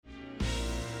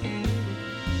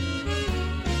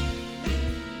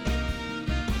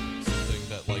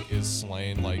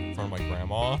slang like in front of my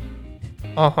grandma.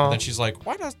 Uh-huh. And then she's like,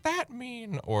 "What does that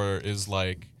mean?" Or is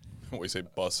like, We say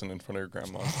bussin' in front of your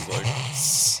grandma. She's like,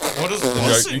 "What does and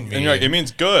bussin' mean?" you're like, it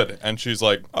means good. And she's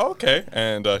like, oh, okay.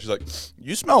 And she's like,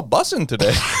 you smell bussin'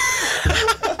 today.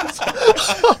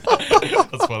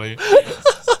 That's funny.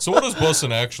 So what does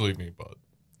bussin' actually mean, bud?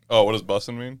 Oh, what does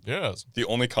bussin' mean? Yes. The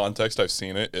only context I've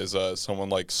seen it is someone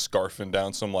like scarfing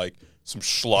down some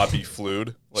sloppy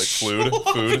food,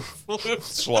 sloppy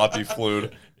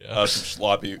food, Yeah.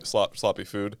 some sloppy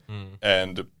food,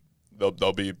 and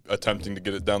they'll be attempting to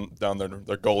get it down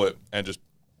their gullet and just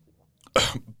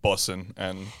bussin',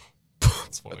 and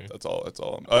That's funny. that's all.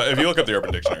 If you look up the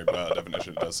Urban Dictionary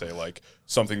definition, it does say like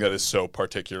something that is so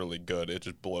particularly good it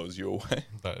just blows you away.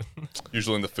 That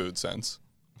Usually in the food sense.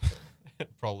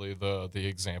 probably the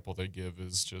example they give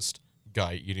is just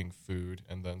guy eating food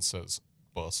and then says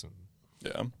bussin'.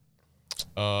 Yeah,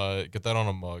 Get that on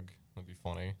a mug. That'd be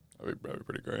funny. that'd be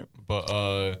pretty great.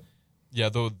 But yeah,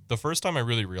 though the first time I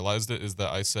really realized it is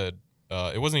that I said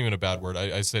it wasn't even a bad word.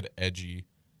 I said edgy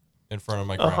in front of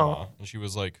my grandma, and she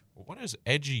was like, "What does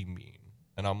edgy mean?"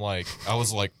 And I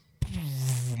was like,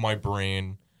 my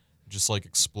brain just like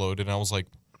exploded, and I was like,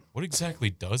 "What exactly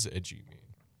does edgy mean?"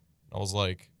 And I was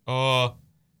like,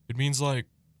 it means like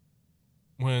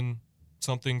when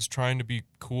something's trying to be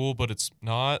cool but it's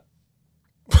not."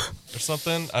 Or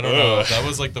something. I don't know. That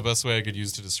was like the best way I could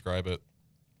use to describe it.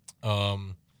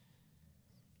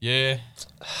 Yeah.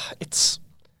 It's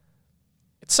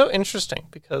so interesting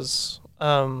because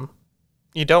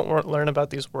you don't learn about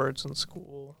these words in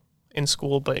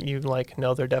school, but you like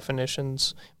know their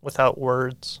definitions without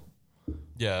words.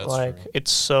 Yeah, that's like true.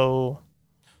 it's so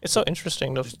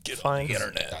interesting to find.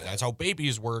 That's how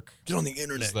babies work. Get on the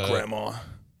internet, that- Grandma.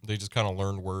 They just kind of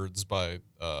learn words by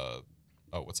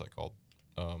what's that called?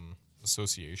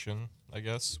 Association, I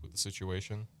guess, with the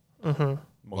situation.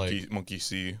 Monkey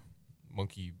see.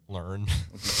 Monkey learn.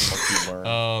 Monkey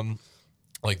learn.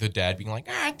 Like the dad being like,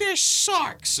 this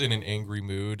sucks in an angry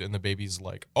mood, and the baby's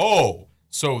like, oh,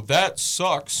 so that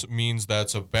sucks means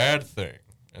that's a bad thing.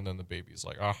 And then the baby's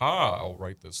like, aha, I'll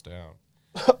write this down.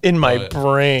 In my But-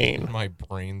 brain. My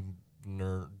brain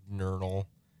nernal.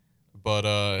 But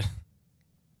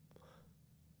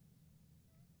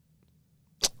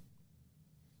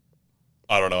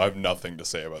I don't know. I have nothing to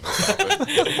say about this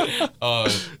topic.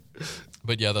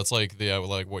 but yeah, that's like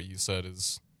like what you said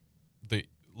is the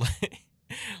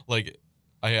like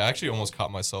I actually almost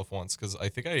caught myself once because I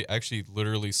think I actually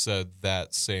literally said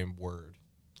that same word.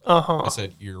 I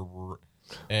said ear,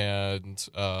 and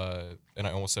I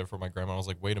almost said it for my grandma. I was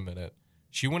like, wait a minute,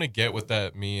 she wouldn't get what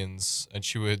that means, and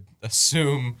she would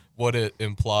assume what it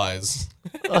implies.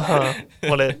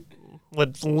 What it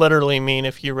would literally mean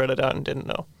if you read it out and didn't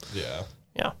know. Yeah.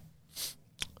 Yeah.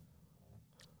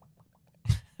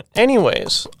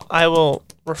 Anyways, I will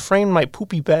refrain my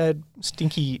poopy bad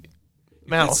stinky You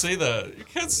mouth. can't say that. You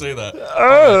can't say that. All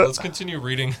right, let's continue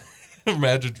reading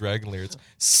Imagine Dragon lyrics.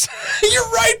 You're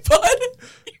right, bud.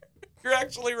 You're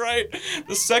actually right.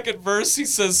 The second verse, he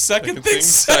says second thing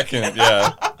second.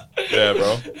 Yeah. Yeah,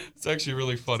 bro. It's actually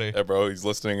really funny. Yeah, bro. He's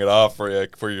listing it off for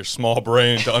your small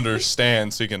brain to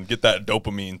understand, so you can get that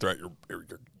dopamine throughout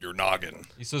your noggin.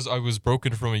 He says, I was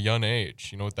broken from a young age.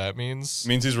 You know what that means? It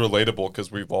means he's relatable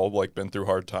because we've all like been through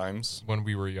hard times When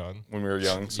we were young. when we were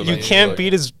young. So You that- can't like-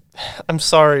 beat his. I'm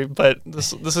sorry, but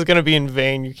this is gonna be in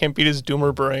vain. You can't beat his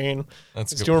doomer brain.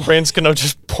 That's His good. doomer brain's gonna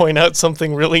just point out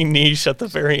something really niche at the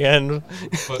very end.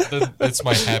 But it's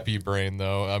my happy brain,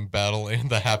 though. I'm battling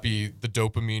the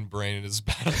dopamine brain is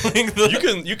battling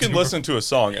the. You can listen to a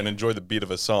song and enjoy the beat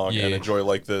of a song Yeah. and enjoy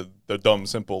like the dumb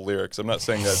simple lyrics. I'm not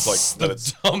saying that's like that the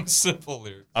it's dumb, simple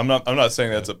lyric. I'm not saying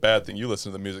that's a bad thing. You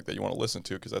listen to the music that you want to listen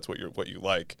to because that's what you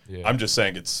like. Yeah. I'm just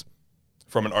saying it's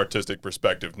from an artistic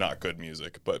perspective not good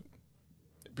music, but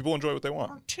people enjoy what they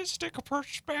want. Artistic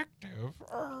perspective.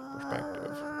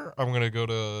 I'm gonna go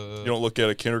to. You don't look at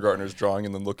a kindergartner's drawing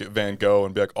and then look at Van Gogh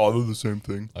and be like, "Oh, they're the same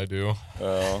thing." I do.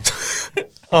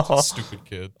 Stupid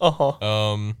kid.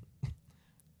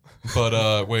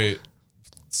 But wait,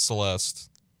 Celeste,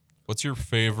 what's your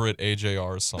favorite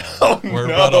AJR song? We're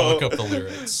about to look up the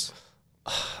lyrics.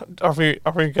 Are we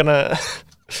gonna?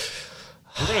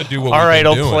 We're gonna do what. All right,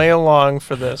 I'll we've been doing. play along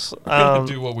for this. We're gonna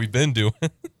do what we've been doing.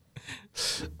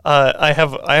 I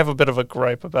have a bit of a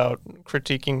gripe about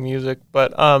critiquing music,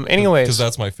 but anyways, Because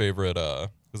that's my favorite.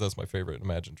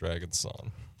 Imagine Dragons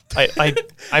song. I'm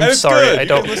And it's sorry, good. I You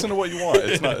don't. can listen to what you want.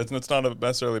 It's not a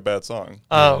necessarily bad song.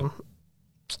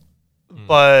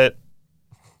 But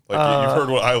Like you've heard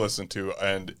what I listen to,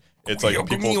 and it's like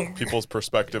people's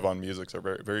perspective on music are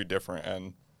very very different,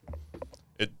 and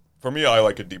For me, I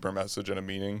like a deeper message and a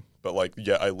meaning, but like,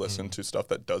 yeah, I listen to stuff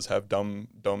that does have dumb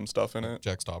stuff in it.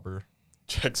 Jack Stopper.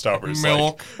 Jack Stopper's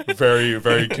Milk. like very,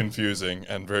 very confusing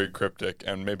and very cryptic,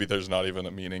 and maybe there's not even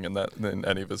a meaning in that in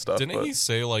any of his stuff. Didn't he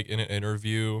say like in an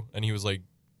interview, and he was like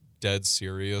dead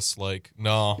serious, like,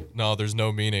 no, there's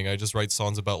no meaning. I just write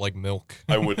songs about like milk.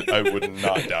 I would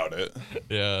not doubt it.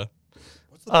 Yeah.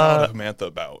 What's the Ballad of Samantha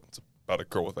about? It's about a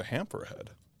girl with a ham for a head.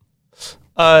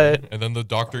 And then the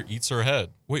doctor eats her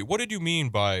head. Wait, what did you mean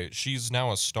by she's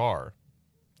now a star?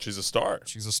 She's a star.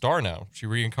 She's a star now. She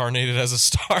reincarnated as a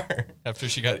star after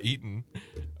she got eaten.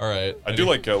 All right. I do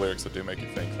like lyrics that do make you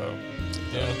think, though.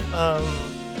 Yeah.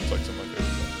 It's like some of my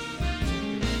favorite songs.